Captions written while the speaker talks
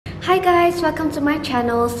Hi guys, welcome to my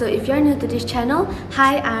channel. So if you're new to this channel,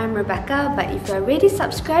 hi, I'm Rebecca, but if you're already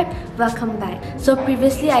subscribed, welcome back. So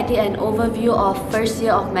previously I did an overview of first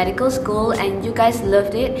year of medical school and you guys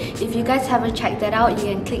loved it. If you guys haven't checked that out,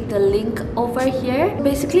 you can click the link over here.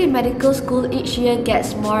 Basically medical school each year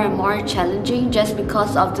gets more and more challenging just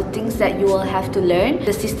because of the things that you will have to learn.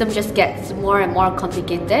 The system just gets more and more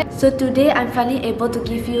complicated. So today I'm finally able to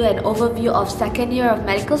give you an overview of second year of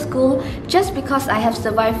medical school just because I have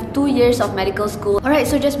survived 2 years of medical school. Alright,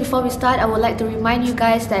 so just before we start, I would like to remind you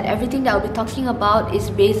guys that everything that I'll be talking about is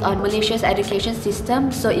based on Malaysia's education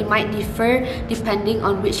system, so it might differ depending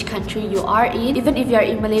on which country you are in. Even if you're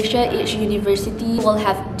in Malaysia, each university will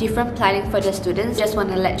have different planning for the students. Just want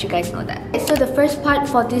to let you guys know that. So the first part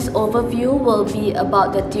for this overview will be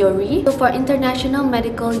about the theory. So for International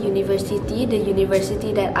Medical University, the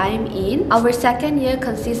university that I'm in, our second year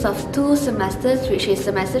consists of 2 semesters, which is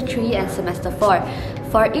semester 3 and semester 4.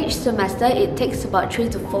 For each semester, it takes about 3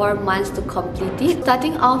 to 4 months to complete it.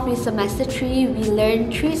 Starting off with semester 3, we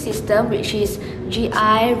learn 3 systems, which is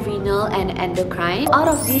GI, renal, and endocrine. Out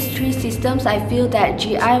of these 3 systems, I feel that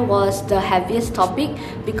GI was the heaviest topic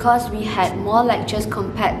because we had more lectures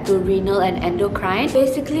compared to renal and endocrine.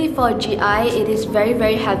 Basically, for GI, it is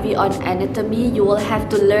very heavy on anatomy. You will have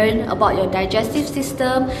to learn about your digestive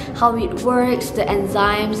system, how it works, the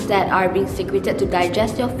enzymes that are being secreted to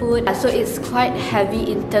digest your food. So it's quite heavy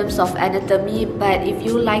in terms of anatomy, but if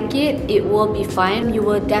you like it, it will be fine. You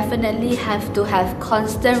will definitely have to have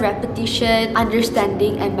constant repetition,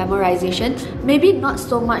 understanding, and memorization. Maybe not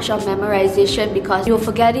so much of memorization because you'll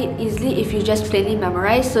forget it easily if you just plainly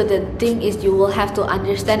memorize. So the thing is, you will have to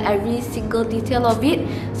understand every single detail of it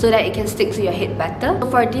so that it can stick to your head better. So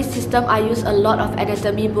for this system, I use a lot of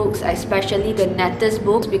anatomy books, especially the Natters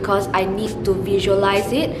books, because I need to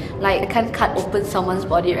visualize it. Like, I can't cut open someone's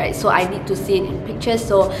body, right? So I need to see it in pictures.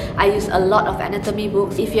 So I use a lot of anatomy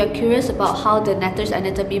books. If you're curious about how the Natters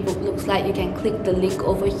anatomy book looks like, you can click the link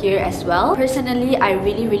over here as well. Personally, I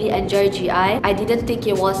really enjoy GI. I didn't think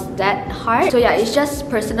it was that hard. So yeah, it's just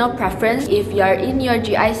personal preference. If you're in your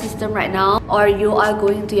GI system right now, or you are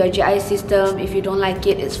going to your GI system, if you don't like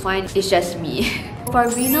it, it's fine. It's just me. For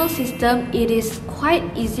renal system, it is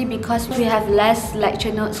quite easy because we have less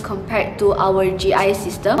lecture notes compared to our GI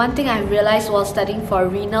system. One thing I realized while studying for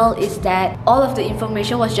renal is that all of the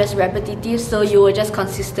information was just repetitive, so you will just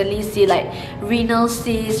consistently see like renal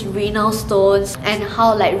cysts, renal stones, and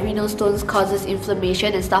how like renal stones causes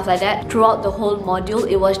inflammation and stuff like that. Throughout the whole module,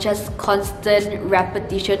 it was just constant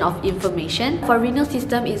repetition of information. For renal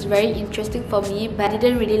system, it's very interesting for me, but I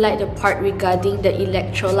didn't really like the part regarding the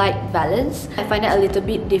electrolyte balance. I find that a little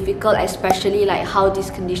bit difficult, especially like how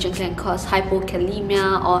this condition can cause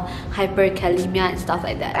hypokalemia or hyperkalemia and stuff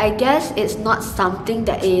like that. I guess it's not something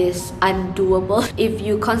that is undoable. If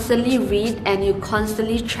you constantly read and you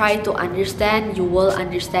constantly try to understand, you will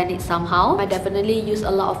understand it somehow. I definitely use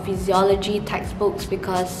a lot of physiology textbooks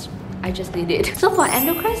because I just need it. So for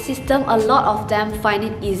endocrine system, a lot of them find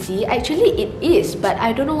it easy. Actually, it is, but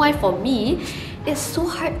I don't know why for me, it's so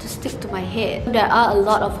hard to stick to my head. There are a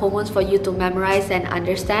lot of hormones for you to memorize and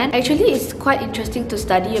understand. Actually, it's quite interesting to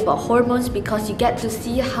study about hormones because you get to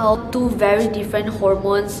see how 2 very different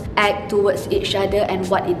hormones act towards each other and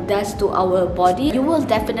what it does to our body. You will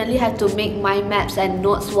definitely have to make mind maps and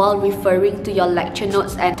notes while referring to your lecture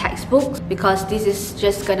notes and textbooks because this is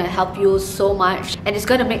just gonna help you so much and it's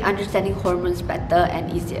gonna make understanding hormones better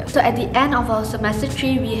and easier. So at the end of our semester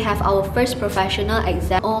 3, we have our first professional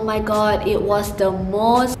exam. Oh my god, it was the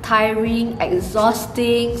most tiring,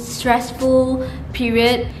 exhausting, stressful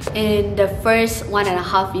period in the first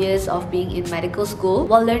 1.5 years of being in medical school.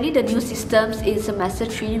 While learning the new systems in semester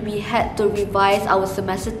 3, we had to revise our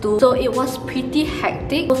semester 2, so it was pretty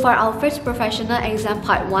hectic. So for our first professional exam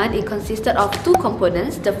part 1, it consisted of 2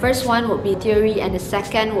 components. The first one would be theory and the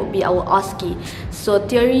second would be our OSCE. So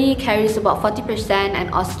theory carries about 40%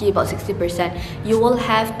 and OSCE about 60%. You will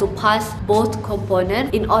have to pass both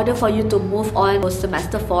components in order for you to move on to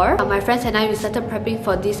semester 4. My friends and I, we started prepping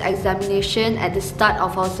for this examination at the start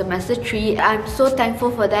of our semester 3. I'm so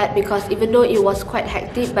thankful for that because even though it was quite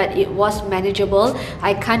hectic, but it was manageable.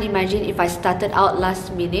 I can't imagine if I started out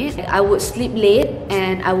last minute. I would sleep late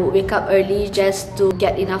and I would wake up early just to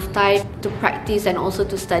get enough time to practice and also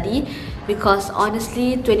to study because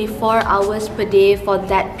honestly 24 hours per day for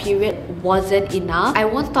that period wasn't enough. I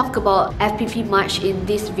won't talk about FPP much in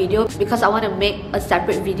this video because I want to make a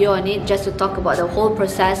separate video on it just to talk about the whole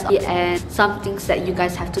process and some things that you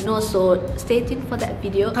guys have to know, so stay tuned for that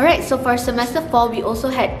video. Alright, so for semester 4 we also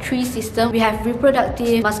had 3 systems. We have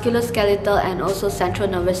reproductive, musculoskeletal and also central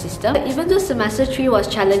nervous system. Even though semester 3 was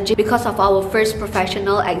challenging because of our first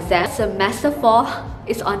professional exam, semester 4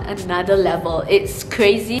 is on another level. It's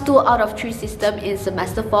crazy. 2 out of 3 systems in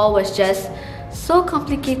semester 4 was just so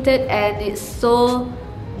complicated and it's so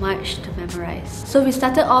much to memorize. So we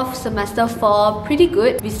started off semester 4 pretty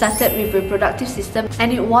good. We started with reproductive system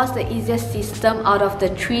and it was the easiest system out of the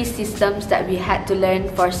 3 systems that we had to learn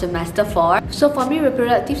for semester 4. So for me,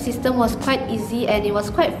 reproductive system was quite easy and it was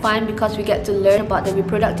quite fun because we get to learn about the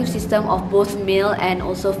reproductive system of both male and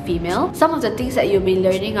also female. Some of the things that you'll be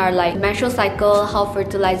learning are like menstrual cycle, how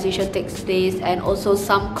fertilization takes place, and also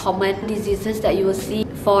some common diseases that you will see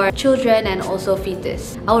for children and also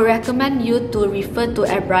fetus. I would recommend you to refer to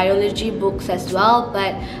embryology books as well,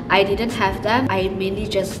 but I didn't have them. I mainly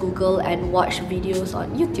just Google and watch videos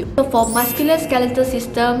on YouTube. So for musculoskeletal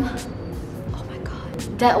system, oh my god,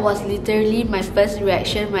 that was literally my first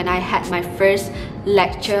reaction when I had my first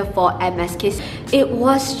lecture for MSK. It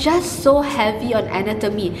was just so heavy on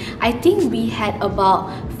anatomy. I think we had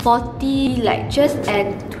about 40 lectures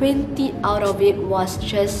and 20 out of it was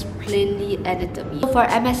just plainly anatomy. For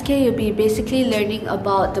MSK, you'll be basically learning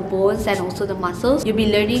about the bones and also the muscles. You'll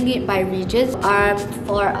be learning it by regions: arm,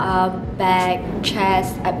 forearm, back,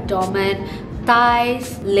 chest, abdomen,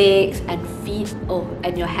 thighs, legs and feet,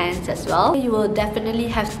 and your hands as well. You will definitely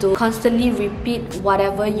have to constantly repeat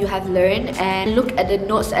whatever you have learned and look at the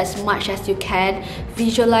notes as much as you can.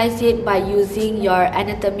 Visualize it by using your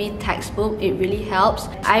anatomy textbook. It really helps.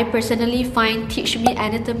 I personally find Teach Me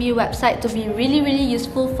Anatomy website to be really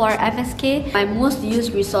useful for MSK. My most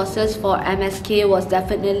used resources for MSK was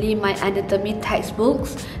definitely my anatomy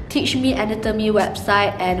textbooks, Teach Me Anatomy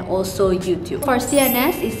website and also YouTube. For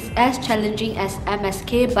CNS, it's as challenging as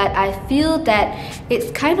MSK, but I feel that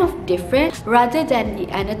it's kind of different. Rather than the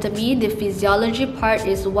anatomy, the physiology part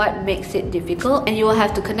is what makes it difficult, and you will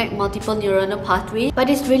have to connect multiple neuronal pathways. But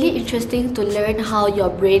it's really interesting to learn how your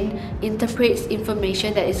brain interprets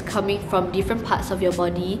information that is coming from different parts of your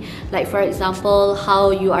body. Like for example,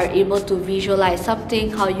 how you are able to visualize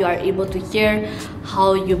something, how you are able to hear,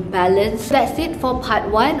 how you balance. That's it for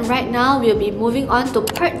part 1. Right now, we'll be moving on to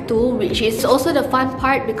part 2, which is also the fun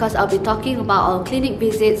part because I'll be talking about our clinic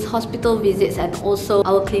visits, hospital visits and also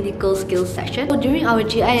our clinical skills section. So during our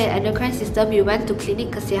GI and endocrine system, we went to clinic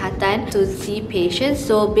kesihatan to see patients.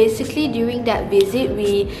 So basically during that visit,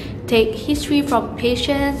 we take history from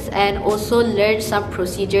patients and also learn some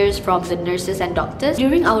procedures from the nurses and doctors.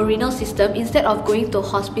 During our renal system, instead of going to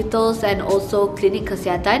hospitals and also clinic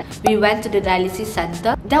kesihatan, we went to the dialysis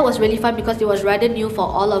center. That was really fun because it was rather new for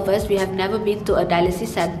all of us. We have never been to a dialysis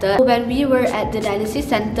center. When we were at the dialysis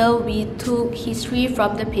center, we took history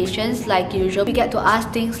from the patients like usual. We get to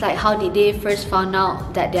ask things like how did they first found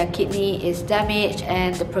out that their kidney is damaged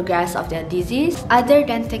and the progress of their disease. Other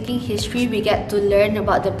than taking history, we get to learn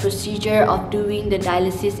about the procedure of doing the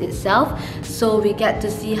dialysis itself. So we get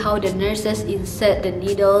to see how the nurses insert the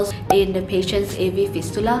needles in the patient's AV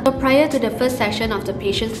fistula. So prior to the first session of the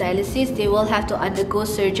patient's dialysis, they will have to undergo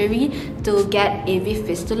surgery to get AV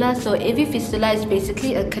fistula. So AV fistula is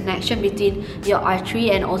basically a connection between your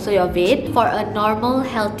artery and also your vein. For a normal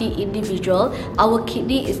healthy individual, our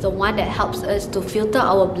kidney is the one that helps us to filter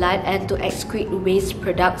our blood and to excrete waste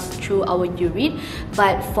products through our urine.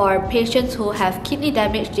 But for patients who have kidney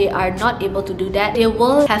damage, they are not able to do that. They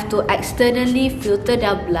will have to externally filter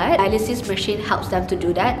their blood. Dialysis machine helps them to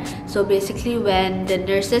do that. So basically when the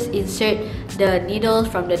nurses insert the needle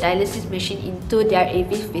from the dialysis machine into their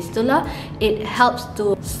AV fistula, it helps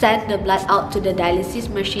to send the blood out to the dialysis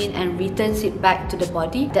machine and returns it back to the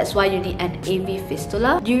body. That's why you need an AV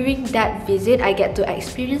fistula. During that visit, I get to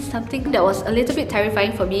experience something that was a little bit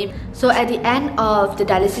terrifying for me. So at the end of the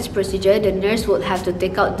dialysis procedure, the nurse would have to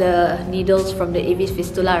take out the needles from the AV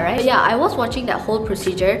fistula, right? Yeah, I was watching that whole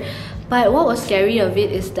procedure. But what was scary of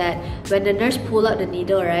it is that when the nurse pulled out the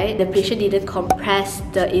needle, right, the patient didn't compress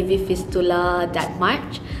the AV fistula that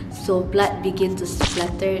much. So blood began to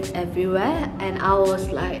splatter everywhere and I was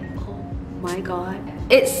like, oh my god.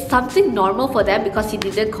 It's something normal for them because he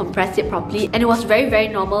didn't compress it properly, and it was very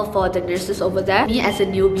normal for the nurses over there. Me as a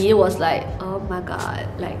newbie was like, oh my god,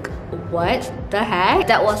 like what the heck?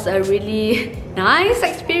 That was a really nice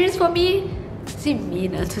experience for me. Seems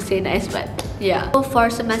mean to say nice, but Yeah. So for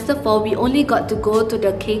semester 4, we only got to go to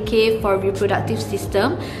the KK for reproductive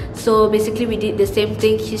system. So basically we did the same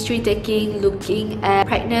thing, history taking, looking at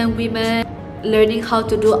pregnant women, learning how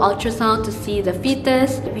to do ultrasound to see the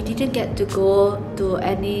fetus. We didn't get to go to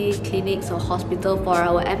any clinics or hospital for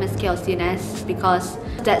our MSK or CNS because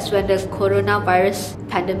that's when the coronavirus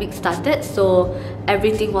pandemic started, so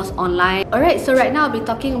everything was online. Alright, so right now I'll be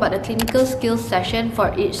talking about the clinical skills session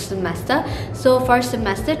for each semester. So for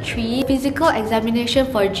semester 3, physical examination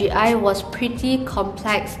for GI was pretty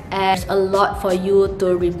complex and a lot for you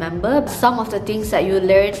to remember. Some of the things that you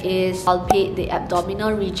learn is palpate the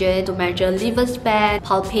abdominal region to measure liver span,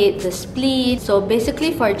 palpate the spleen. So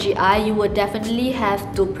basically for GI, you would definitely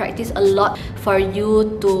have to practice a lot for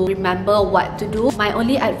you to remember what to do. My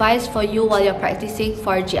only advice for you while you're practicing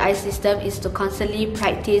for GI system is to constantly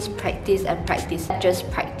practice and practice. Just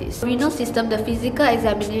practice. Renal system, the physical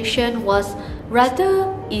examination was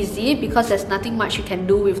rather easy because there's nothing much you can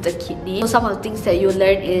do with the kidney. So some of the things that you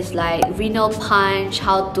learn is like renal punch,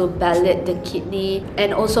 how to ballot the kidney,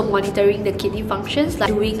 and also monitoring the kidney functions, like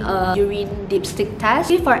doing a urine dipstick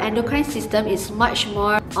test. For endocrine system, it's much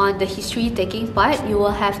more on the history taking part. You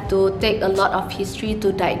will have to take a lot of history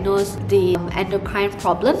to diagnose the endocrine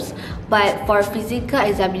problems. But for physical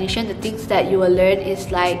examination, the things that you will learn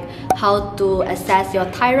is like how to assess your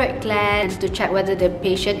thyroid gland, to check whether the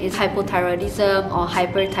patient is hypothyroidism or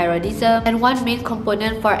hyperthyroidism. And one main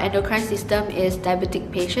component for endocrine system is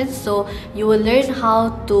diabetic patients. So you will learn how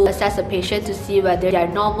to assess a patient to see whether they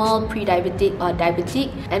are normal, pre-diabetic or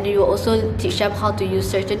diabetic. And you will also teach them how to use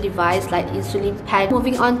certain devices like insulin pen.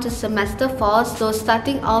 Moving on to semester 4, so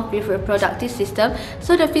starting off with reproductive system.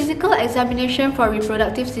 So the physical examination for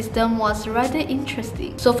reproductive system was rather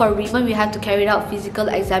interesting. So for women, we have to carry out physical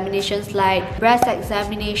examinations like breast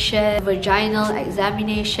examination, vaginal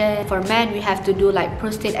examination. For men, we have to do like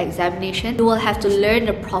prostate examination. You will have to learn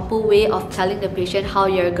the proper way of telling the patient how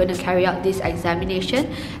you're going to carry out this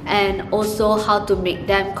examination, and also how to make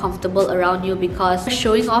them comfortable around you, because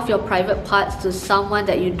showing off your private parts to someone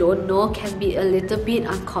that you don't know can be a little bit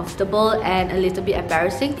uncomfortable and a little bit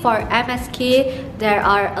embarrassing. For MSK, there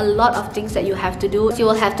are a lot of things that you have to do. You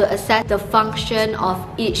will have to assess the function of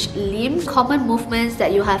each limb. Common movements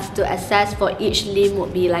that you have to assess for each limb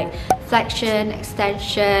would be like flexion,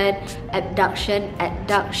 extension, abduction,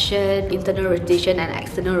 adduction, internal rotation and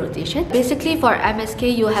external rotation. Basically for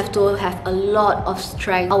MSK, you have to have a lot of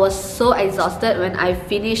strength. I was so exhausted when I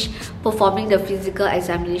finished performing the physical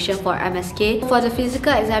examination for MSK. For the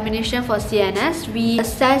physical examination for CNS, we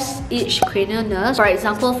assess each cranial nerve. For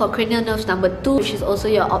example, for cranial nerve number 2, which is also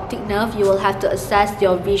your optic nerve, you will have to assess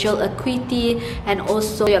your visual acuity and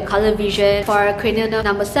also your color vision. For cranial nerve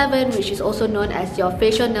number 7, which is also known as your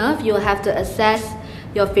facial nerve, you will have to assess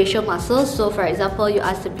your facial muscles. So for example, you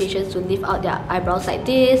ask the patients to lift out their eyebrows like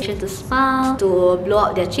this, to smile, to blow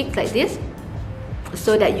out their cheeks like this,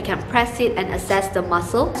 so that you can press it and assess the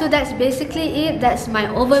muscle. So that's basically it. That's my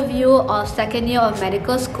overview of second year of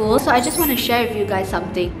medical school. So I just want to share with you guys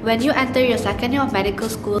something. When you enter your second year of medical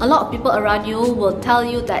school, a lot of people around you will tell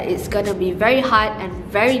you that it's gonna be very hard and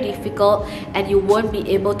very difficult and you won't be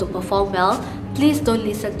able to perform well. Please don't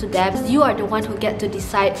listen to them. You are the one who get to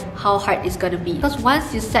decide how hard it's gonna be. Because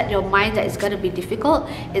once you set your mind that it's gonna be difficult,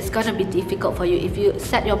 it's gonna be difficult for you. If you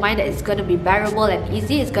set your mind that it's gonna be bearable and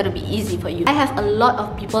easy, it's gonna be easy for you. I have a lot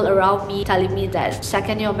of people around me telling me that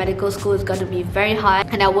second year of medical school is gonna be very hard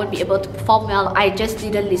and I won't be able to perform well. I just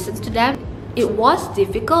didn't listen to them. It was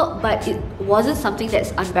difficult, but it wasn't something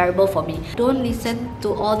that's unbearable for me. Don't listen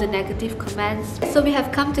to all the negative comments. So we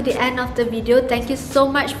have come to the end of the video. Thank you so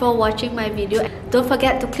much for watching my video. Don't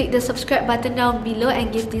forget to click the subscribe button down below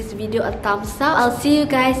and give this video a thumbs up. I'll see you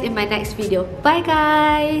guys in my next video. Bye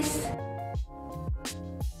guys!